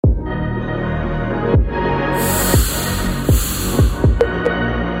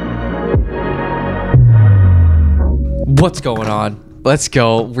What's going on? Let's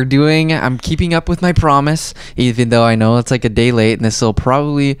go. I'm keeping up with my promise, even though I know it's like a day late, and this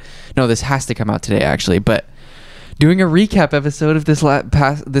has to come out today actually, but doing a recap episode of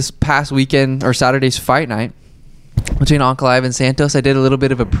this past weekend or Saturday's fight night between Ankalaev and Santos. I did a little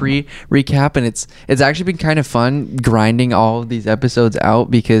bit of a pre-recap, and it's actually been kind of fun grinding all of these episodes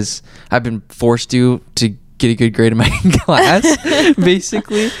out because I've been forced to get a good grade in my class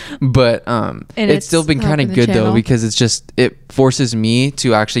basically, but it's still been kind of good though, because it forces me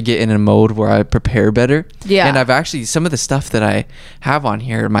to actually get in a mode where I prepare better. And I've actually, some of the stuff that I have on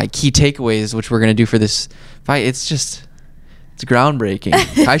here, my key takeaways, which we're going to do for this fight, it's groundbreaking.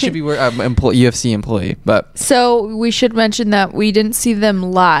 I should be UFC employee, but so we should mention that we didn't see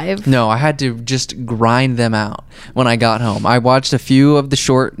them live. No, I had to just grind them out when I got home. I watched a few of the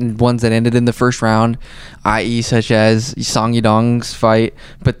short ones that ended in the first round, i.e. such as Song Yadong's fight,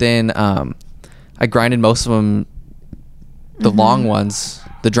 but then I grinded most of them, the long ones,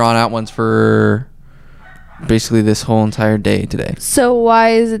 the drawn out ones, for basically this whole entire day today. So why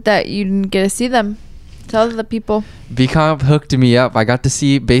is it that you didn't get to see them? Tell the people. VComp hooked me up. I got to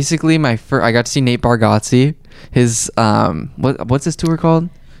see basically I got to see Nate Bargatze. His what's his tour called?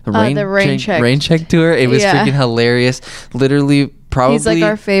 The Rain Check tour. It was freaking hilarious. Literally, probably he's like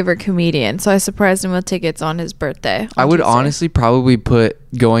our favorite comedian. So I surprised him with tickets on his birthday. I would honestly probably put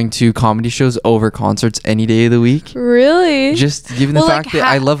going to comedy shows over concerts any day of the week. Really? Just given the fact that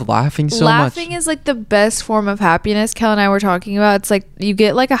I love laughing so much. Laughing is like the best form of happiness. Kel and I were talking about. It's like you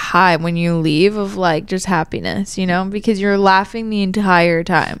get like a high when you leave of like just happiness, because you're laughing the entire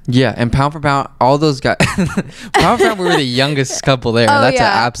time. Yeah, and pound for pound, all those guys. Pound for pound, we were the youngest couple there. That's an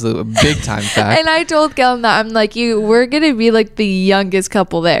absolute big time fact. And I told Kel that I'm like, we're gonna be like the youngest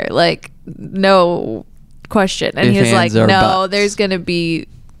couple there, like no question. And he was like, no, there's gonna be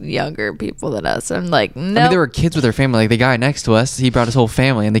younger people than us. I'm like, no. I mean, there were kids with their family. Like the guy next to us, he brought his whole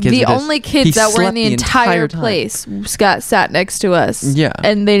family, and the kids. The only kids that were in the entire place sat next to us. Yeah,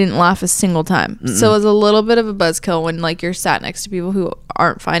 and they didn't laugh a single time. So it was a little bit of a buzzkill when like you're sat next to people who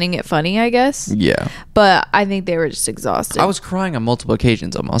aren't finding it funny, I guess. Yeah, but I think they were just exhausted. I was crying on multiple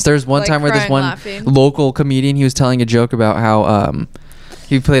occasions almost. There was one time where this one local comedian, he was telling a joke about how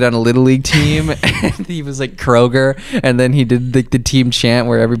he played on a little league team and he was like Kroger, and then he did like the team chant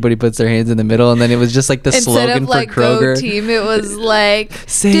where everybody puts their hands in the middle, and then it was just like the slogan for Kroger. Go team, it was like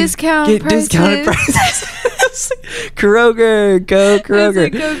discounted prices. Kroger, go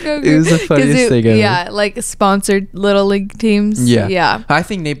Kroger. It was the funniest thing ever. Yeah, like sponsored little league teams. Yeah. I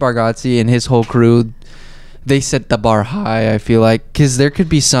think Nate Bargatze and his whole crew, they set the bar high, I feel like, because there could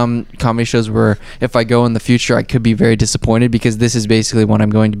be some comedy shows where if I go in the future I could be very disappointed, because this is basically what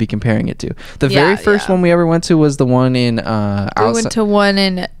I'm going to be comparing it to. The very first one we ever went to was the one in we went to one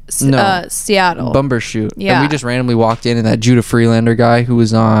in Seattle, Bumbershoot. And we just randomly walked in, and that Judah Freelander guy who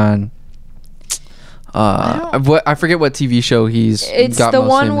was on I forget what TV show it's got the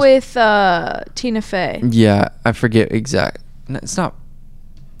one famous. With Tina Fey. Yeah, I forget exact. It's not.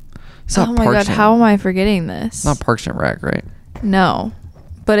 Oh my god, how am I forgetting this? It's not Parks and Rec, right? No,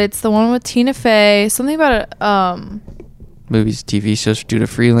 but it's the one with Tina Fey. Something about movies, TV shows. Judah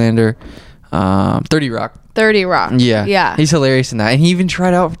Freelander, 30 Rock. 30 Rock. Yeah. He's hilarious in that. And he even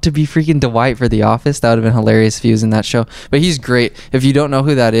tried out to be freaking Dwight for The Office. That would have been hilarious if he was in that show. But he's great. If you don't know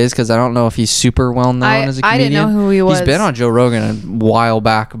who that is, because I don't know if he's super well known as a comedian. I didn't know who he was. He's been on Joe Rogan a while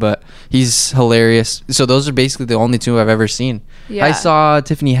back, but he's hilarious. So those are basically the only two I've ever seen. Yeah. I saw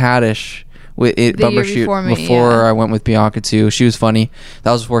Tiffany Haddish with Bumbershoot before I went with Bianca too. She was funny.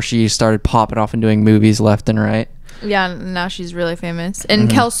 That was before she started popping off and doing movies left and right. Yeah, now she's really famous. And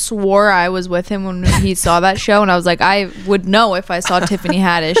Kel swore I was with him when he saw that show, and I was like, I would know if I saw Tiffany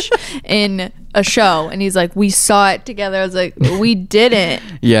Haddish in a show. And he's like, we saw it together. I was like, we didn't.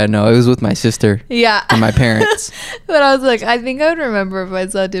 Yeah, no, it was with my sister. Yeah. And my parents. But I was like, I think I would remember if I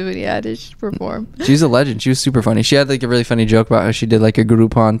saw Tiffany Haddish perform. She's a legend. She was super funny. She had like a really funny joke about how she did like a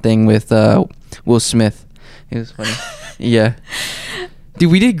Groupon thing with Will Smith. It was funny. Yeah. Dude,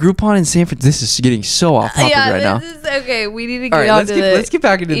 we did Groupon in San Francisco. This is getting so off topic right now. Okay, we need to get on to this. Let's get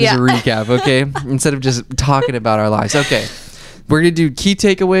back into this recap, okay? Instead of just talking about our lives. Okay. We're going to do key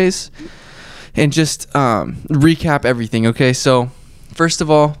takeaways and just recap everything, okay? So, first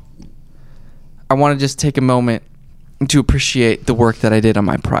of all, I want to just take a moment to appreciate the work that I did on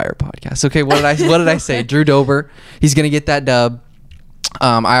my prior podcast. Okay, what did I say? Drew Dober, he's going to get that dub.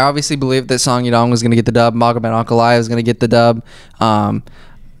 I obviously believed that Song Yadong was going to get the dub. Magomed Ankalaev was going to get the dub.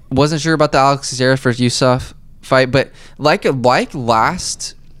 Wasn't sure about the Alex Caceres versus Yusuf fight, but like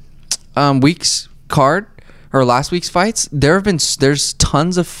last week's card or last week's fights, there's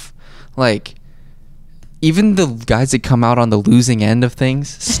tons of like even the guys that come out on the losing end of things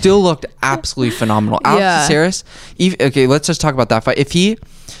still looked absolutely phenomenal. Alex Caceres, okay, let's just talk about that fight. If he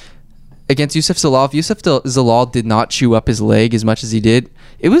against Yusuf Zalal, if Yusuf Zalal did not chew up his leg as much as he did,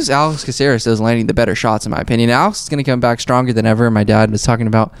 it was Alex Caceres that was landing the better shots, in my opinion. Alex is going to come back stronger than ever. My dad was talking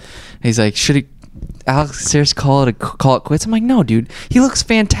about, he's like, should Alex Caceres call it quits? I'm like, no, dude. He looks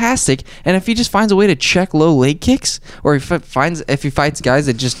fantastic, and if he just finds a way to check low leg kicks, or if he fights guys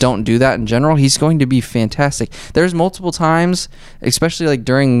that just don't do that in general, he's going to be fantastic. There's multiple times, especially like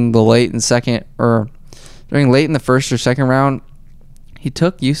during the late in the first or second round, he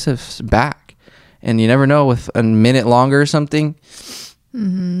took Yusuf's back, and you never know, with a minute longer or something,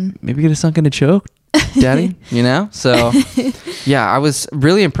 maybe get a sunk in a choke, daddy. So yeah, I was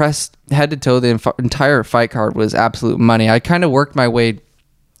really impressed. Head to toe, the entire fight card was absolute money. I kind of worked my way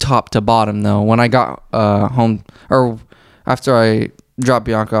top to bottom though. When I got home, or after I dropped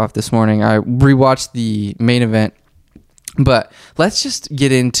Bianca off this morning, I rewatched the main event. But let's just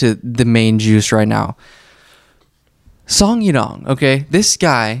get into the main juice right now. Song Yadong, okay? This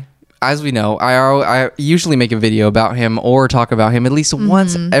guy, as we know, I usually make a video about him or talk about him at least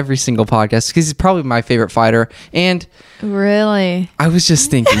once every single podcast, because he's probably my favorite fighter. And really, I was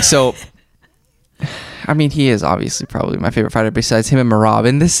just thinking, so I mean, he is obviously probably my favorite fighter besides him and Merab.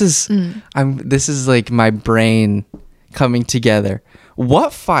 And this is like my brain coming together.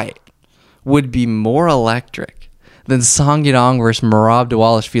 What fight would be more electric than Song Yadong versus Merab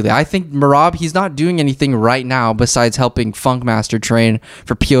Dvalishvili? I think Merab, he's not doing anything right now besides helping Funkmaster train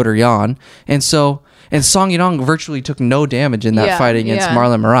for Petr Yan. And Song Yadong virtually took no damage in that fight against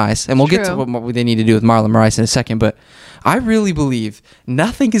Marlon Moraes. And we'll get to what they need to do with Marlon Moraes in a second. But I really believe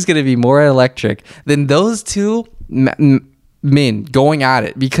nothing is going to be more electric than those two men going at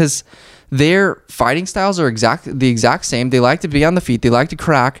it, because their fighting styles are the exact same. They like to be on the feet. They like to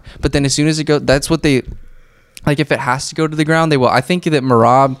crack. But then as soon as it goes, that's what they... Like, if it has to go to the ground, they will. I think that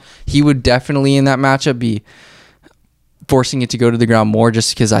Merab, he would definitely in that matchup be forcing it to go to the ground more,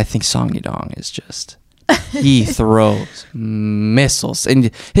 just because I think Song Yadong is just... he throws missiles.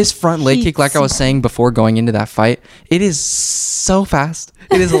 And his front leg kick, like I was saying before going into that fight, it is so fast.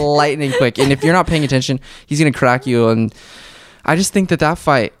 It is lightning quick. And if you're not paying attention, he's going to crack you. And I just think that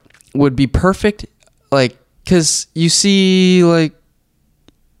fight would be perfect. Like, because you see, like,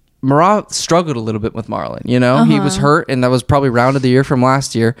 Merab struggled a little bit with Marlon, he was hurt, and that was probably round of the year from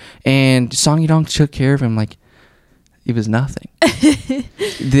last year, and Song Yadong took care of him like it was nothing.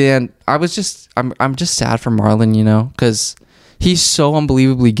 Then I'm just sad for Marlon, because he's so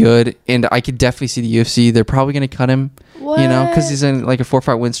unbelievably good, and I could definitely see the UFC, they're probably going to cut him, because he's in like a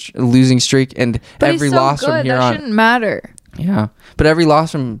 4-fight losing streak, and but every he's so loss good, from here on shouldn't matter. Yeah, but every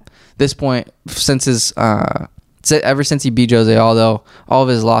loss from this point since his ever since he beat Jose Aldo, all of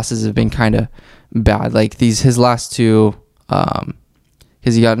his losses have been kind of bad. Like his last two,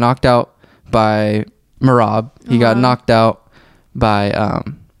 because he got knocked out by Merab. He got knocked out by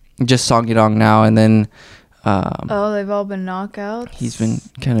just Song Yadong now, and then they've all been knockouts. He's been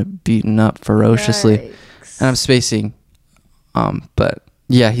kind of beaten up ferociously. Yikes. And I'm spacing, but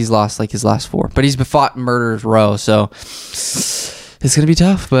yeah, he's lost like his last 4. But he's fought Murderers Row, so it's going to be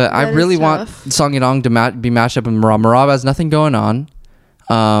tough, but I really want Song Yadong to be matched up with Merab. Merab has nothing going on.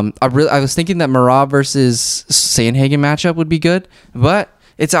 I was thinking that Merab versus Sandhagen matchup would be good, but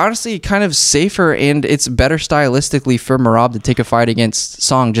it's honestly kind of safer, and it's better stylistically for Merab to take a fight against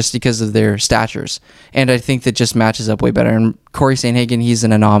Song just because of their statures. And I think that just matches up way better. And Corey Sandhagen, he's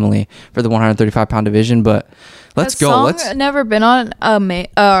an anomaly for the 135-pound division, but let's go. Song never been on a main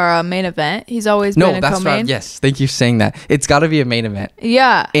event. He's always been a co-main. Right. Yes, thank you for saying that. It's got to be a main event.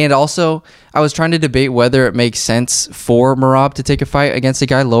 Yeah. And also, I was trying to debate whether it makes sense for Merab to take a fight against a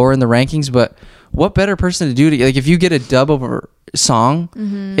guy lower in the rankings, but what better person to do to, like, if you get a dub over Song,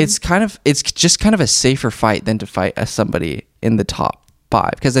 it's just kind of a safer fight than to fight as somebody in the top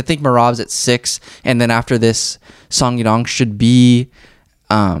 5, because I think Merab's at 6, and then after this, Song Yadong should be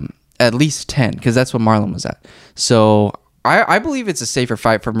at least 10, because that's what Marlon was at. So I believe it's a safer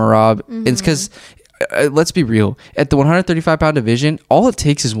fight for Merab. It's because let's be real, at the 135-pound division, all it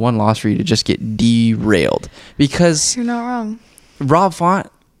takes is one loss for you to just get derailed, because you're not wrong. Rob Font,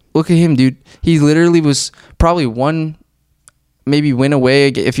 look at him, dude. He literally was probably one maybe win away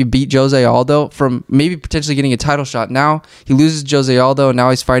if you beat Jose Aldo from maybe potentially getting a title shot. Now he loses Jose Aldo, and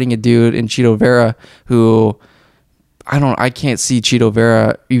now he's fighting a dude in Chito Vera who I can't see Chito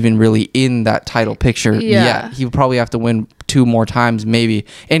Vera even really in that title picture yet. He would probably have to win 2 more times maybe.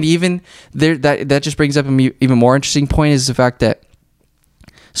 And even there, that just brings up an even more interesting point, is the fact that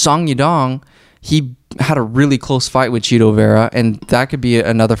Song Yadong, he had a really close fight with Chito Vera, and that could be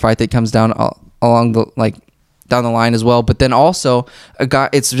another fight that comes down along the down the line as well. But then also a guy,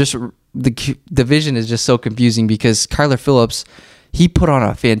 it's just the division is just so confusing because Kyler Phillips, he put on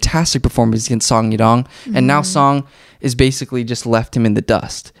a fantastic performance against Song Yadong, and now Song is basically just left him in the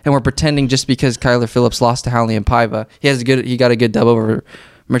dust. And we're pretending just because Kyler Phillips lost to Halian Paiva, he got a good dub over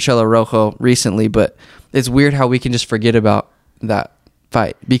Marcelo Rojo recently, but it's weird how we can just forget about that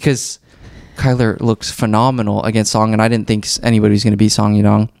fight because Kyler looks phenomenal against Song, and I didn't think anybody was going to beat Song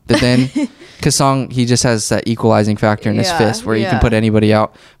Yadong. But then, because Song, he just has that equalizing factor in his fist where he can put anybody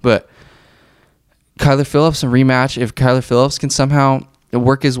out. But Kyler Phillips, a rematch, if Kyler Phillips can somehow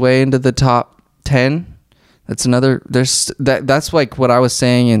work his way into the top 10, that's another, that's like what I was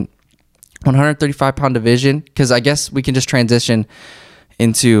saying in 135-pound division, because I guess we can just transition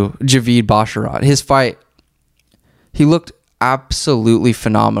into Javid Basharat. His fight, he looked absolutely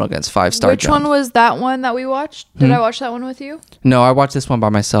phenomenal against 5-star Which one was that one that we watched? Did I watch that one with you? No, I watched this one by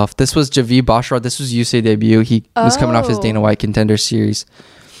myself. This was Javid Basharat. This was USADA debut. He was coming off his Dana White Contender Series.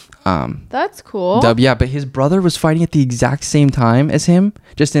 That's cool. Dub, yeah, but his brother was fighting at the exact same time as him,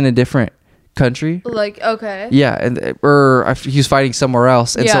 just in a different country. Okay. Yeah, he was fighting somewhere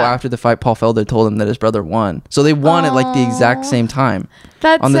else. And so after the fight, Paul Felder told him that his brother won. So they won at the exact same time.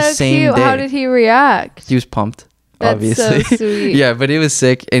 That's on the so same cute. Day. How did he react? He was pumped. That's obviously. So sweet. Yeah, but it was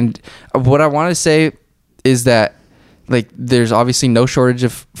sick. And what I want to say is that there's obviously no shortage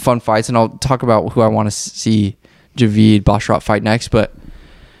of fun fights, and I'll talk about who I want to see Javid Basharat fight next, but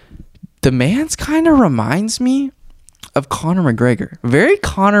the man's kind of reminds me of Conor McGregor. Very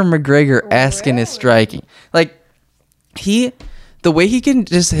Conor McGregor-esque in his striking. The way he can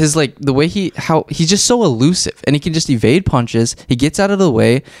just he's just so elusive, and he can just evade punches. He gets out of the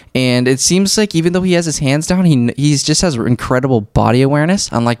way, and it seems like even though he has his hands down, he just has incredible body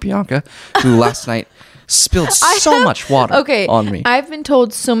awareness, unlike Bianca, who last night spilled so much water on me. I've been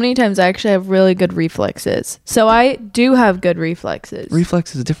told so many times I actually have really good reflexes. So I do have good reflexes.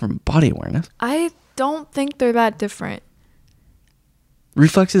 Reflex is a different body awareness. I don't think they're that different.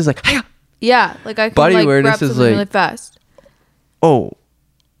 Reflex is like, hiya! Yeah, I can body awareness grab something really fast. Oh,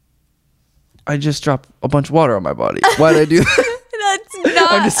 I just dropped a bunch of water on my body. Why did I do that? That's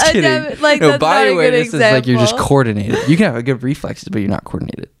not. I'm just kidding. Body awareness is you're just coordinated. You can have good reflexes, but you're not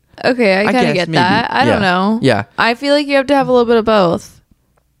coordinated. Okay, I kind of get maybe. That. I don't know. Yeah. I feel like you have to have a little bit of both.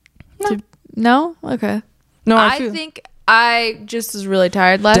 No? Okay. No, I think I just was really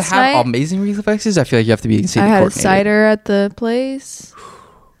tired last night. To have amazing reflexes, I feel like you have to be insanely coordinated. I had cider at the place.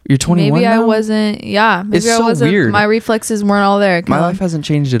 You're 21 Maybe now? I wasn't. Yeah. Maybe it's so I wasn't. Weird. My reflexes weren't all there. My life hasn't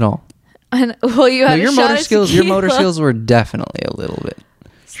changed at all. Well, you had your motor skills were definitely a little bit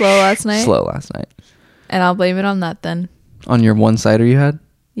slow last night. And I'll blame it on that then. On your one cider you had?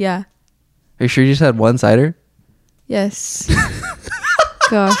 Yeah. Are you sure you just had one cider? Yes.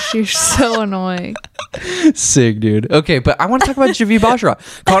 Gosh, you're so annoying. Sick, dude. Okay, but I want to talk about Javid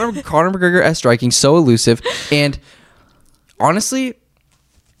Basharat. Conor McGregor striking, so elusive, and honestly,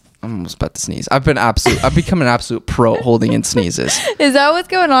 I'm almost about to sneeze. I've become an absolute pro holding in sneezes. Is that what's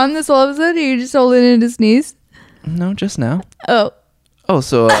going on this all of a sudden? Are you just holding in to sneeze? No, just now. Oh,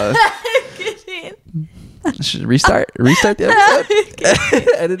 so should restart the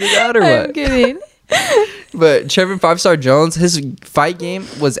episode? Edit it out or what? I'm kidding. But Trevin 5-Star Jones, his fight game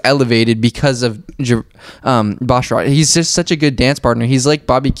was elevated because of Basharat. He's just such a good dance partner. He's like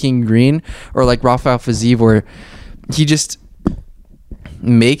Bobby King Green or like Rafael Fiziev, where he just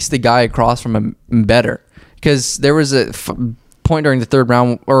makes the guy across from him better. Because there was a point during the third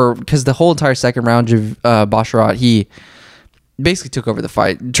round, or because the whole entire second round, Basharat, he basically took over the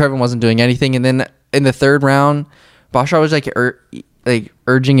fight. Trevin wasn't doing anything, and then in the third round, Basharat was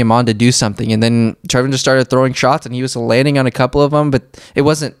urging him on to do something, and then Trevin just started throwing shots, and he was landing on a couple of them, but it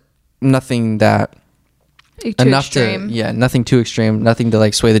wasn't nothing that nothing too extreme, nothing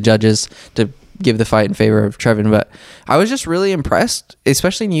to sway the judges to give the fight in favor of Trevin. But I was just really impressed,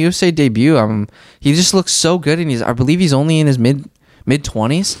 especially in the UFC debut. He just looks so good, and I believe he's only in his mid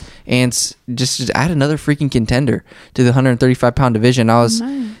 20s, and just add another freaking contender to the 135-pound division.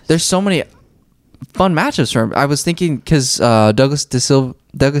 There's so many fun matchups for him. I was thinking because Douglas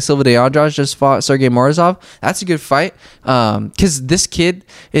Silva de Andrade just fought Sergey Morozov. That's a good fight. Because this kid,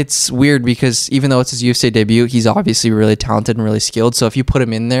 it's weird because even though it's his UFC debut, he's obviously really talented and really skilled. So if you put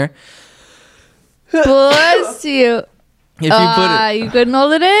him in there, bless you. You couldn't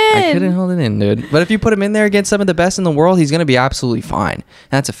hold it in. I couldn't hold it in, dude. But if you put him in there against some of the best in the world, he's gonna be absolutely fine.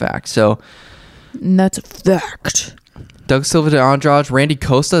 That's a fact. That's a fact. Doug Silva de Andrade, Randy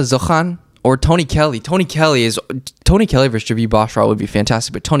Costa, Zohan, or Tony Kelly. Tony Kelly versus Javid Basharat would be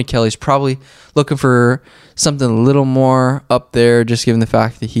fantastic, but Tony Kelly's probably looking for something a little more up there, just given the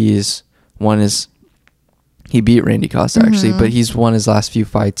fact that he's he beat Randy Costa actually, but he's won his last few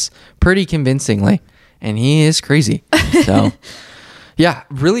fights pretty convincingly, and he is crazy. So yeah,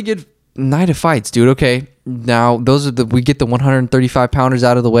 really good night of fights, dude. Okay, now we get the 135 pounders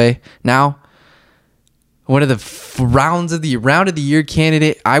out of the way. Now one of the round of the year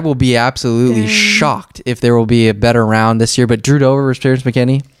candidate. I will be absolutely shocked if there will be a better round this year. But Drew Dober versus Terrence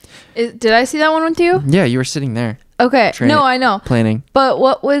McKinney. Did I see that one with you? Yeah, you were sitting there. Okay. No, I know. Planning. But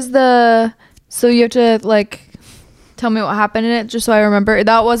what was the... So you have to, like, tell me what happened in it just so I remember.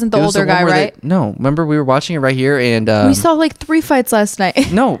 That wasn't the older guy, right? No. Remember, we were watching it right here, and... we saw, like, 3 fights last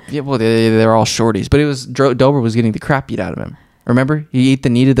night. No. Yeah, well, they're all shorties. But it was... Dober was getting the crap beat out of him. Remember? He ate the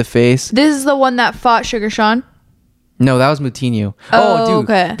knee to the face. This is the one that fought Sugar Sean? No, that was Moutinho. Oh, dude.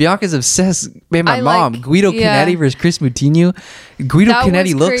 Okay. Bianca's obsessed. Man, my mom. Guido Canetti versus Chris Moutinho. Guido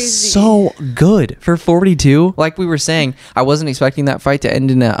Canetti looks so good for 42. Like we were saying, I wasn't expecting that fight to end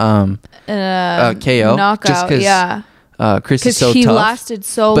in a KO. Knockout, just because Chris is so tough. Because he lasted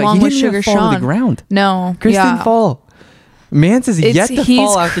so long with Sugar Sean. Fall to the ground. No. Chris didn't fall. Mance is yet to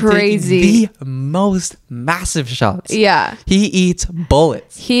fall after crazy. taking the most massive shots. Yeah. He eats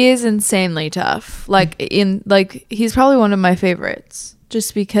bullets. He is insanely tough. He's probably one of my favorites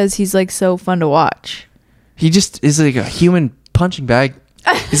just because he's like so fun to watch. He just is like a human punching bag.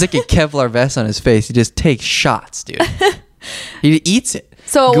 He's like a Kevlar vest on his face. He just takes shots, dude. He eats it.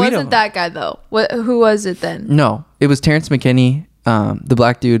 So it wasn't that guy though. Who was it then? No, it was Terrence McKinney. The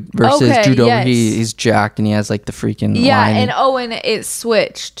black dude versus Drew Dober. Yes. He's jacked and he has like the freaking line. And it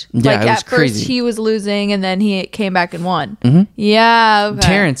switched. Yeah, like it was at crazy. first he was losing and then he came back and won. Mm-hmm. Yeah, okay.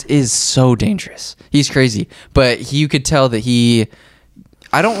 Terrence is so dangerous. He's crazy, but you could tell that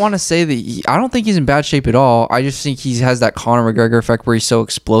I don't want to say that I don't think he's in bad shape at all. I just think he has that Conor McGregor effect where he's so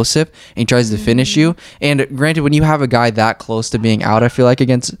explosive and he tries to finish you. And granted, when you have a guy that close to being out, I feel like he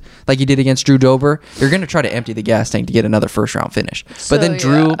did against Drew Dober, you're going to try to empty the gas tank to get another first round finish. But then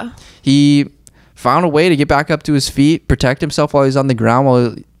Drew, he found a way to get back up to his feet, protect himself while he's on the ground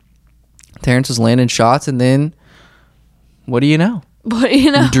while Terrence was landing shots. And then what do you know?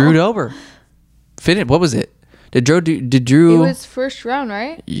 Drew Dober. What was it? Did Drew? It was first round,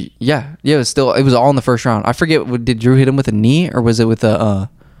 right? Yeah. It was all in the first round. I forget. Did Drew hit him with a knee or was it with a?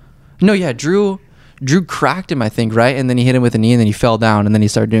 No, yeah. Drew cracked him, I think, right? And then he hit him with a knee, and then he fell down, and then he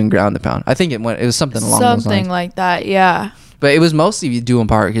started doing ground and pound. I think it was something along those lines. Something like that, yeah. But it was mostly due in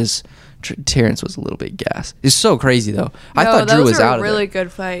part because Terrence was a little bit gassed. It's so crazy though. I thought Drew was out of it. Really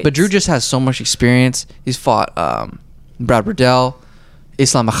good fight. But Drew just has so much experience. He's fought Brad Riddell,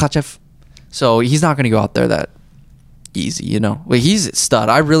 Islam Makhachev, so he's not going to go out there that easy, you know. But he's a stud.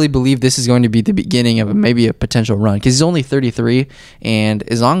 I really believe this is going to be the beginning of maybe a potential run because he's only 33, and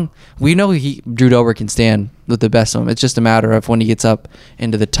as long we know Drew Dober can stand with the best of them. It's just a matter of when he gets up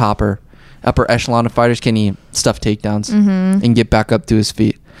into the upper echelon of fighters, can he stuff takedowns and get back up to his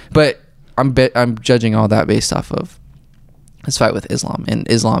feet. But I'm judging all that based off of his fight with Islam, and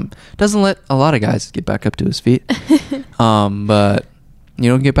Islam doesn't let a lot of guys get back up to his feet. But you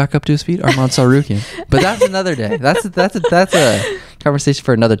don't get back up to his feet, Arman Tsarukyan. But that's another day. That's a conversation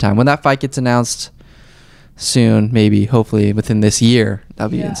for another time. When that fight gets announced soon, maybe, hopefully within this year, that'll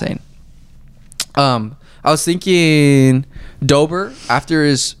be insane. I was thinking Dober after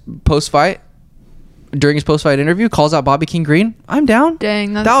his during his post-fight interview, calls out Bobby King Green. I'm down.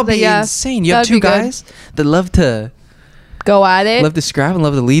 Dang, that would be insane. You have two guys that love to go at it, love to scrap and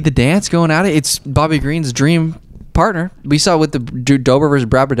love to lead the dance, going at it. It's Bobby Green's dream partner. We saw with the Dober versus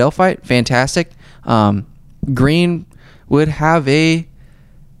Brad Riddell fight. Fantastic. Green would have he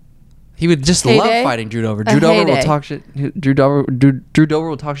would just love fighting Drew Dober. Drew Dober will talk shit. Drew Dober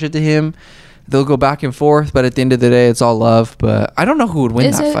will talk shit to him. They'll go back and forth, but at the end of the day, it's all love. But I don't know who would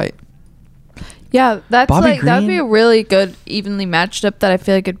win that fight. Yeah, that's Bobby Green, that'd be a really good, evenly matched up that I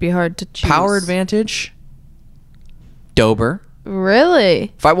feel like it'd be hard to choose. Power advantage. Dober.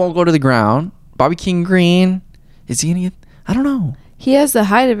 Really? Fight won't go to the ground. Bobby King Green. Is he gonna get? I don't know. He has the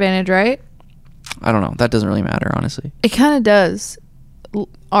height advantage, right? I don't know. That doesn't really matter, honestly. It kind of does.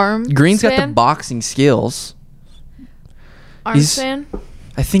 Green's got the boxing skills. Arm span?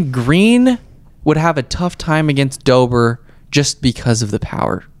 I think Green would have a tough time against Dober just because of the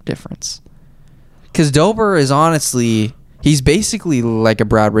power difference. Because Dober is honestly, he's basically like a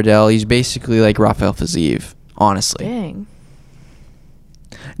Brad Riddell. He's basically like Rafael Fiziev, honestly. Dang.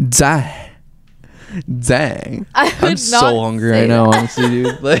 Dang. I'm so hungry right now, honestly,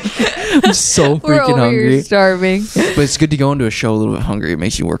 dude. Like, I'm so freaking hungry. You're starving. But it's good to go into a show a little bit hungry. It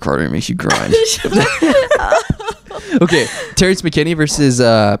makes you work harder. It makes you grind. Okay, Terrence McKinney versus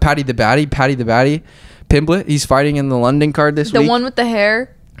Paddy the Baddy. Paddy the Baddy Pimblett. He's fighting in the London card this week. The one with the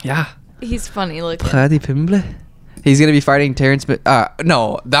hair? Yeah. He's funny looking. Paddy Pimble. He's gonna be fighting Terrence.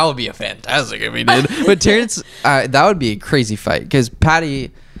 No, that would be a fantastic if he did. But Terrence, that would be a crazy fight because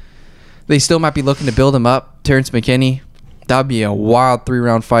Paddy. They still might be looking to build him up. Terrence McKinney. That would be a wild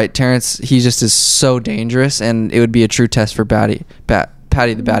 3-round fight. Terrence, he just is so dangerous, and it would be a true test for Paddy the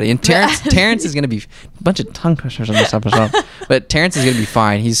Batty. And Terrence is gonna be a bunch of tongue twisters on this episode, but Terrence is gonna be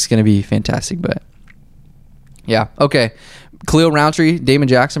fine. He's gonna be fantastic. But yeah, okay. Khalil Roundtree, Damon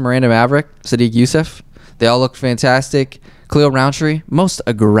Jackson, Miranda Maverick, Sadiq Youssef. They all look fantastic. Khalil Roundtree, most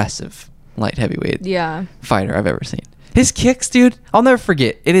aggressive light heavyweight fighter I've ever seen. His kicks, dude, I'll never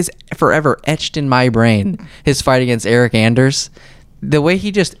forget. It is forever etched in my brain. His fight against Eric Anders. The way he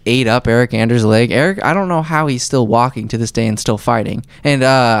just ate up Eric Anders' leg. Eric, I don't know how he's still walking to this day and still fighting. And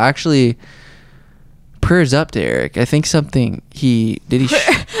actually, prayers up to Eric. I think something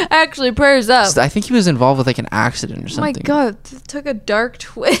Actually, prayers up. I think he was involved with like an accident or something. Oh my God, it took a dark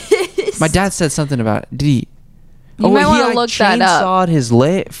twist. My dad said something about it. Did he? You might want to look that up. Chainsawed his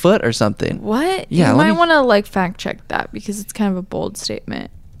foot or something. What? Yeah, you might want to like fact check that because it's kind of a bold statement.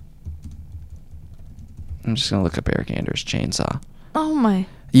 I'm just gonna look up Eric Anders chainsaw. Oh my.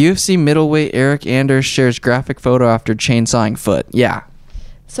 UFC middleweight Eric Anders shares graphic photo after chainsawing foot. Yeah.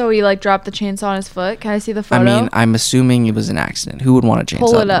 So he like dropped the chainsaw on his foot. Can I see the photo? I mean, I'm assuming it was an accident. Who would want to chainsaw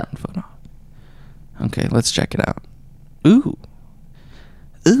Pull it up. Photo? Okay, let's check it out. Ooh,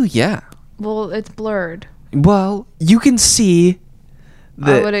 yeah. Well, it's blurred. Well, you can see.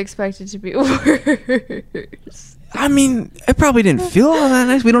 I would expect it to be worse. I mean, it probably didn't feel all that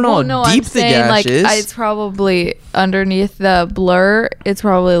nice. We don't know how deep the gash is. It's probably underneath the blur. It's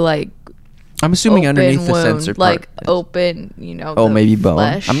probably like. I'm assuming underneath the sensor part. Like open, maybe bone.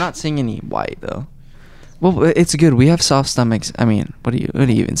 flesh. I'm not seeing any white though. Well, it's good. We have soft stomachs. I mean, what do you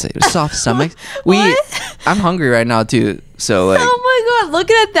even say? Soft stomachs. I'm hungry right now too. So like. Oh my God!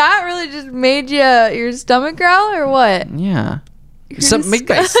 Looking at that really just made your stomach growl or what? Yeah. You're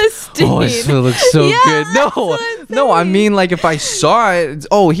disgusting. Oh, this looks so good. No. I mean, like if I saw it.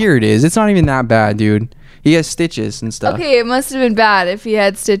 Oh, here it is. It's not even that bad, dude. He has stitches and stuff. Okay, it must have been bad if he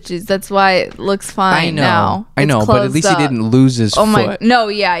had stitches. That's why it looks fine now. I know, but at least he didn't lose his foot. No,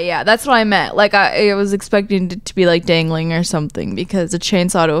 yeah. That's what I meant. Like I was expecting it to be like dangling or something because a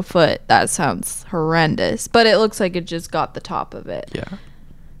chainsaw to a foot, that sounds horrendous. But it looks like it just got the top of it. Yeah.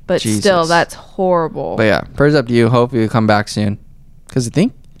 But still, that's horrible. But yeah, prayers up to you. Hope you come back soon. Because I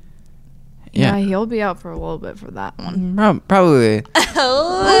think. Yeah, he'll be out for a little bit for that one. Probably a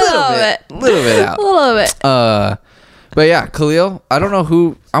little bit out. A little bit. But yeah, Khalil, I don't know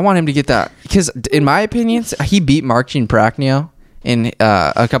who I want him to get that because in my opinion, he beat Marcin Prachnio in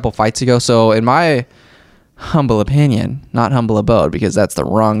a couple fights ago. So in my humble opinion, not humble abode because that's the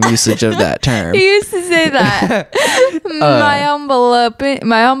wrong usage of that term. He used to say that. My humble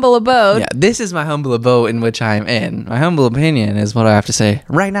abode. Yeah, this is my humble abode in which I am in. My humble opinion is what I have to say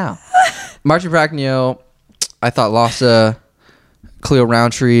right now. Marcin Prachnio, I thought lost to Khalil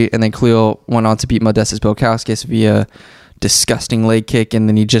Roundtree, and then Khalil went on to beat Modestas Bukauskas via disgusting leg kick, and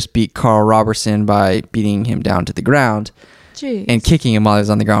then he just beat Carl Robertson by beating him down to the ground. Jeez. And kicking him while he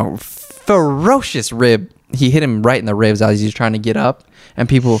was on the ground. Ferocious rib. He hit him right in the ribs as he was trying to get up. And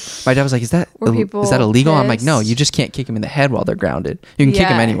my dad was like, is that illegal? Pissed? I'm like, no, you just can't kick him in the head while they're grounded. You can kick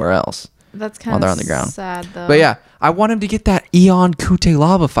him anywhere else. That's kind while of they're on the ground. Sad, though. But yeah, I want him to get that Ion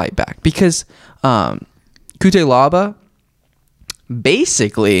Kutelaba fight back because Kutelaba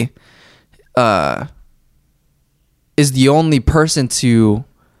basically is the only person to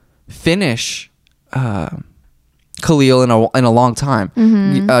finish Khalil in a long time.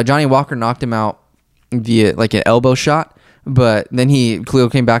 Mm-hmm. Johnny Walker knocked him out via like an elbow shot, but then Khalil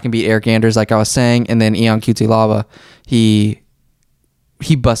came back and beat Eric Anders, like I was saying, and then Ion Kutelaba, he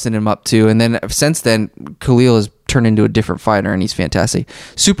busted him up too. And then since then, Khalil has turned into a different fighter, and he's fantastic.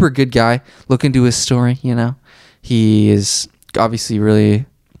 Super good guy. Look into his story, He is obviously really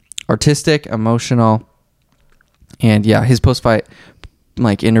artistic, emotional, and yeah, his post-fight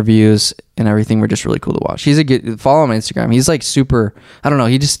like interviews and everything were just really cool to watch. He's a good follow him on Instagram. He's like super, I don't know,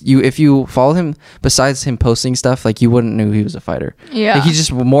 if you follow him, besides him posting stuff, like you wouldn't know he was a fighter. Yeah. Like, he's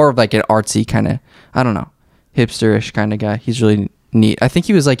just more of like an artsy kind of, I don't know, hipsterish kind of guy. He's really neat. I think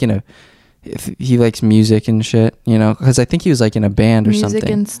he was like he likes music and shit, because I think he was like in a band or something. Music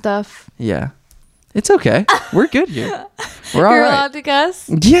and stuff. Yeah. It's okay. We're good here. We're all right. You're allowed to cuss?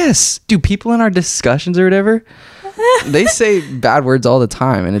 Yes. Dude, people in our discussions or whatever, they say bad words all the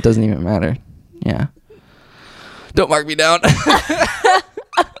time, and it doesn't even matter. Yeah. Don't mark me down.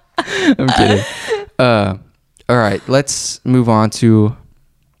 I'm kidding. All right. Let's move on to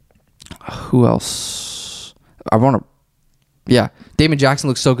who else? yeah, Damon Jackson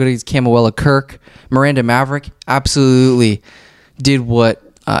looks so good. He's Camuella Kirk. Miranda Maverick absolutely did what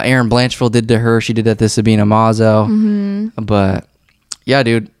Aaron Blanchfield did to her. She did that to Sabina Mazo. But yeah,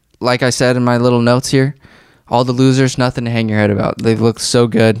 dude, like I said in my little notes here, all the losers, nothing to hang your head about. They looked so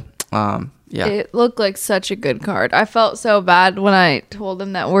good. Yeah. It looked like such a good card. I felt so bad when I told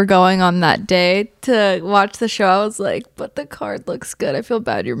him that we're going on that day to watch the show. I was like, but the card looks good. I feel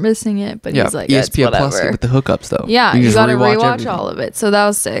bad you're missing it. But he's like, it's ESPN whatever. Plus with the hookups, though. Yeah, you just got to rewatch everything. all of it. So that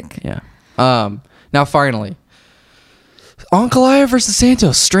was sick. Yeah. Now, finally, Ankalaev versus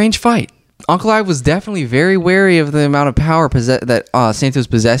Santos. Strange fight. Ankalaev was definitely very wary of the amount of power that Santos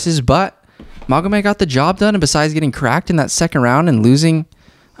possesses, but Magomed got the job done. And besides getting cracked in that second round and losing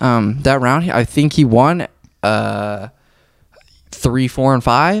that round, I think he won 3, 4, and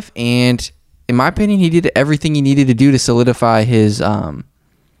 5. And in my opinion, he did everything he needed to do to solidify his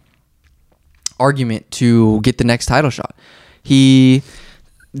argument to get the next title shot.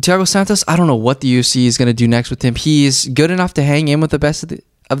 Thiago Santos, I don't know what the UFC is going to do next with him. He is good enough to hang in with the best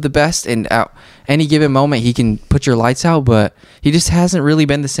of the best, and at any given moment he can put your lights out, but he just hasn't really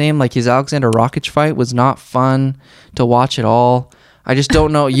been the same. Like his Alexander Rakic fight was not fun to watch at all. I just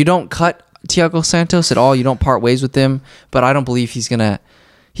don't know. You don't cut Thiago Santos at all. You don't part ways with him, but I don't believe he's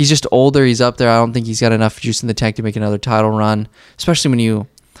just older. He's up there. I don't think he's got enough juice in the tank to make another title run, especially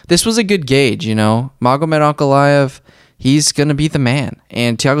this was a good gauge, Magomed Ankalaev, he's going to be the man.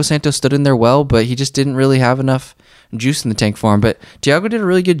 And Thiago Santos stood in there well, but he just didn't really have enough juice in the tank for him. But Thiago did a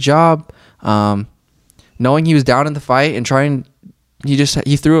really good job knowing he was down in the fight and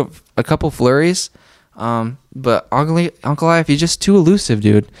he threw a couple flurries. But Ankalaev, he's just too elusive,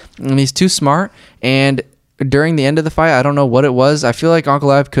 dude. And he's too smart. And during the end of the fight, I don't know what it was. I feel like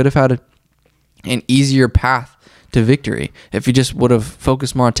Ankalaev could have had an easier path to victory if he just would have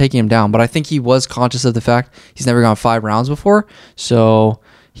focused more on taking him down. But I think he was conscious of the fact he's never gone 5 rounds before, so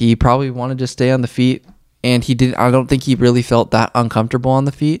he probably wanted to stay on the feet, and I don't think he really felt that uncomfortable on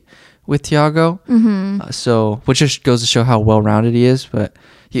the feet with Thiago. So which just goes to show how well-rounded he is. But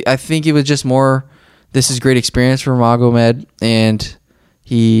I think it was just more, this is great experience for Magomed, and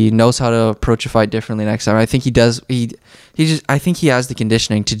he knows how to approach a fight differently next time. I think he does. I think he has the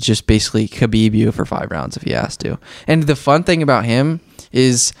conditioning to just basically Khabib you for 5 rounds if he has to. And the fun thing about him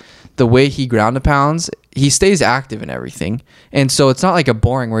is the way he ground and pounds. He stays active and everything, and so it's not like a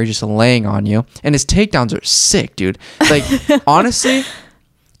boring where he's just laying on you. And his takedowns are sick, dude. Like honestly,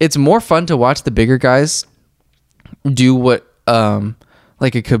 it's more fun to watch the bigger guys do what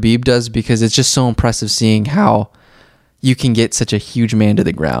like a Khabib does, because it's just so impressive seeing how you can get such a huge man to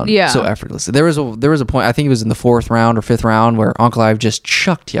the ground so effortlessly. There was a point, I think it was in the 4th round or 5th round, where Ankalaev just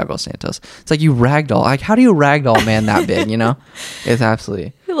chucked Thiago Santos. It's like you ragdoll. Like, how do you ragdoll a man that big, It's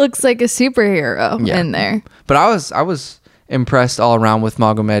absolutely... He looks like a superhero in there. But I was impressed all around with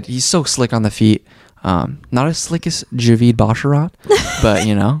Magomed. He's so slick on the feet. Not as slick as Javid Basharat, but,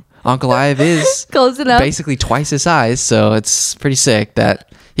 Ankalaev is close enough. Basically twice his size, so it's pretty sick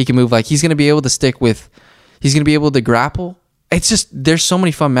that he can move. Like, he's going to be able to he's going to be able to grapple. It's just, there's so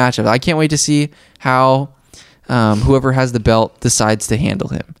many fun matchups. I can't wait to see how whoever has the belt decides to handle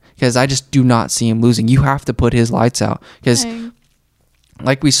him, because I just do not see him losing. You have to put his lights out, because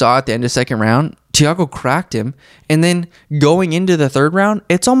like we saw at the end of 2nd round, Thiago cracked him, and then going into the 3rd round,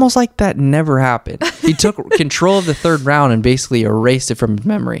 it's almost like that never happened. He took control of the 3rd round and basically erased it from his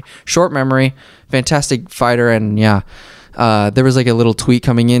memory. Short memory, fantastic fighter, and there was like a little tweet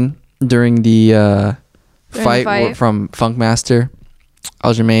coming in during the fight from Funkmaster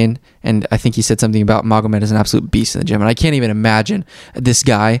Aljamain, and I think he said something about Magomed is an absolute beast in the gym, and I can't even imagine this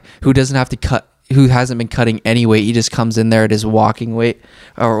guy who doesn't have to cut, who hasn't been cutting any weight. He just comes in there at his walking weight,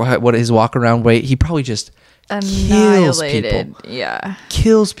 or what his walk around weight. He probably just kills people. Yeah,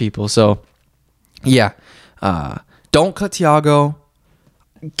 kills people. So don't cut Thiago.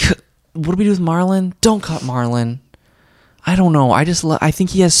 What do we do with Marlon? Don't cut Marlon. I don't know. I think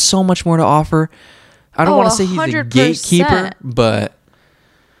he has so much more to offer. I don't want to say he's the gatekeeper, but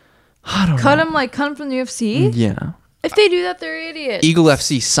I don't know. Cut him from the UFC? Yeah. If they do that, they're idiots. Eagle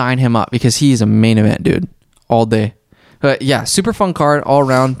FC, sign him up, because he is a main event dude all day. But yeah, super fun card all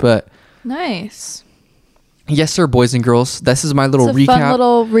around. But nice. Yes, sir, boys and girls. This is my little it's a recap. Fun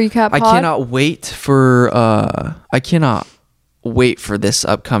little recap. I cannot wait for this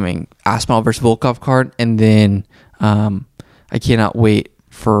upcoming Aspinall versus Volkov card, and then I cannot wait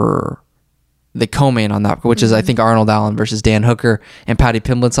for the co-main on that, which is I think Arnold Allen versus Dan Hooker, and Paddy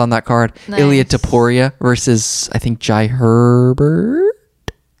Pimblett's on that card. Nice. Ilya Topuria versus I think Jai Herbert.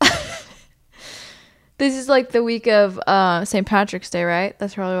 This is like the week of St. Patrick's Day, right?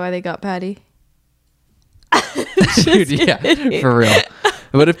 That's probably why they got Paddy. Dude, yeah, for real.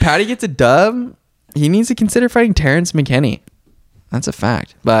 But if Patty gets a dub, he needs to consider fighting Terrence McKinney. That's a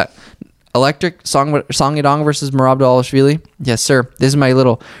fact. But Electric, Song Yadong versus Merab Dvalishvili. Yes, sir. This is my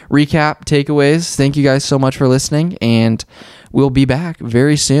little recap takeaways. Thank you guys so much for listening, and we'll be back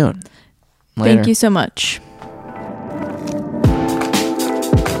very soon. Later. Thank you so much.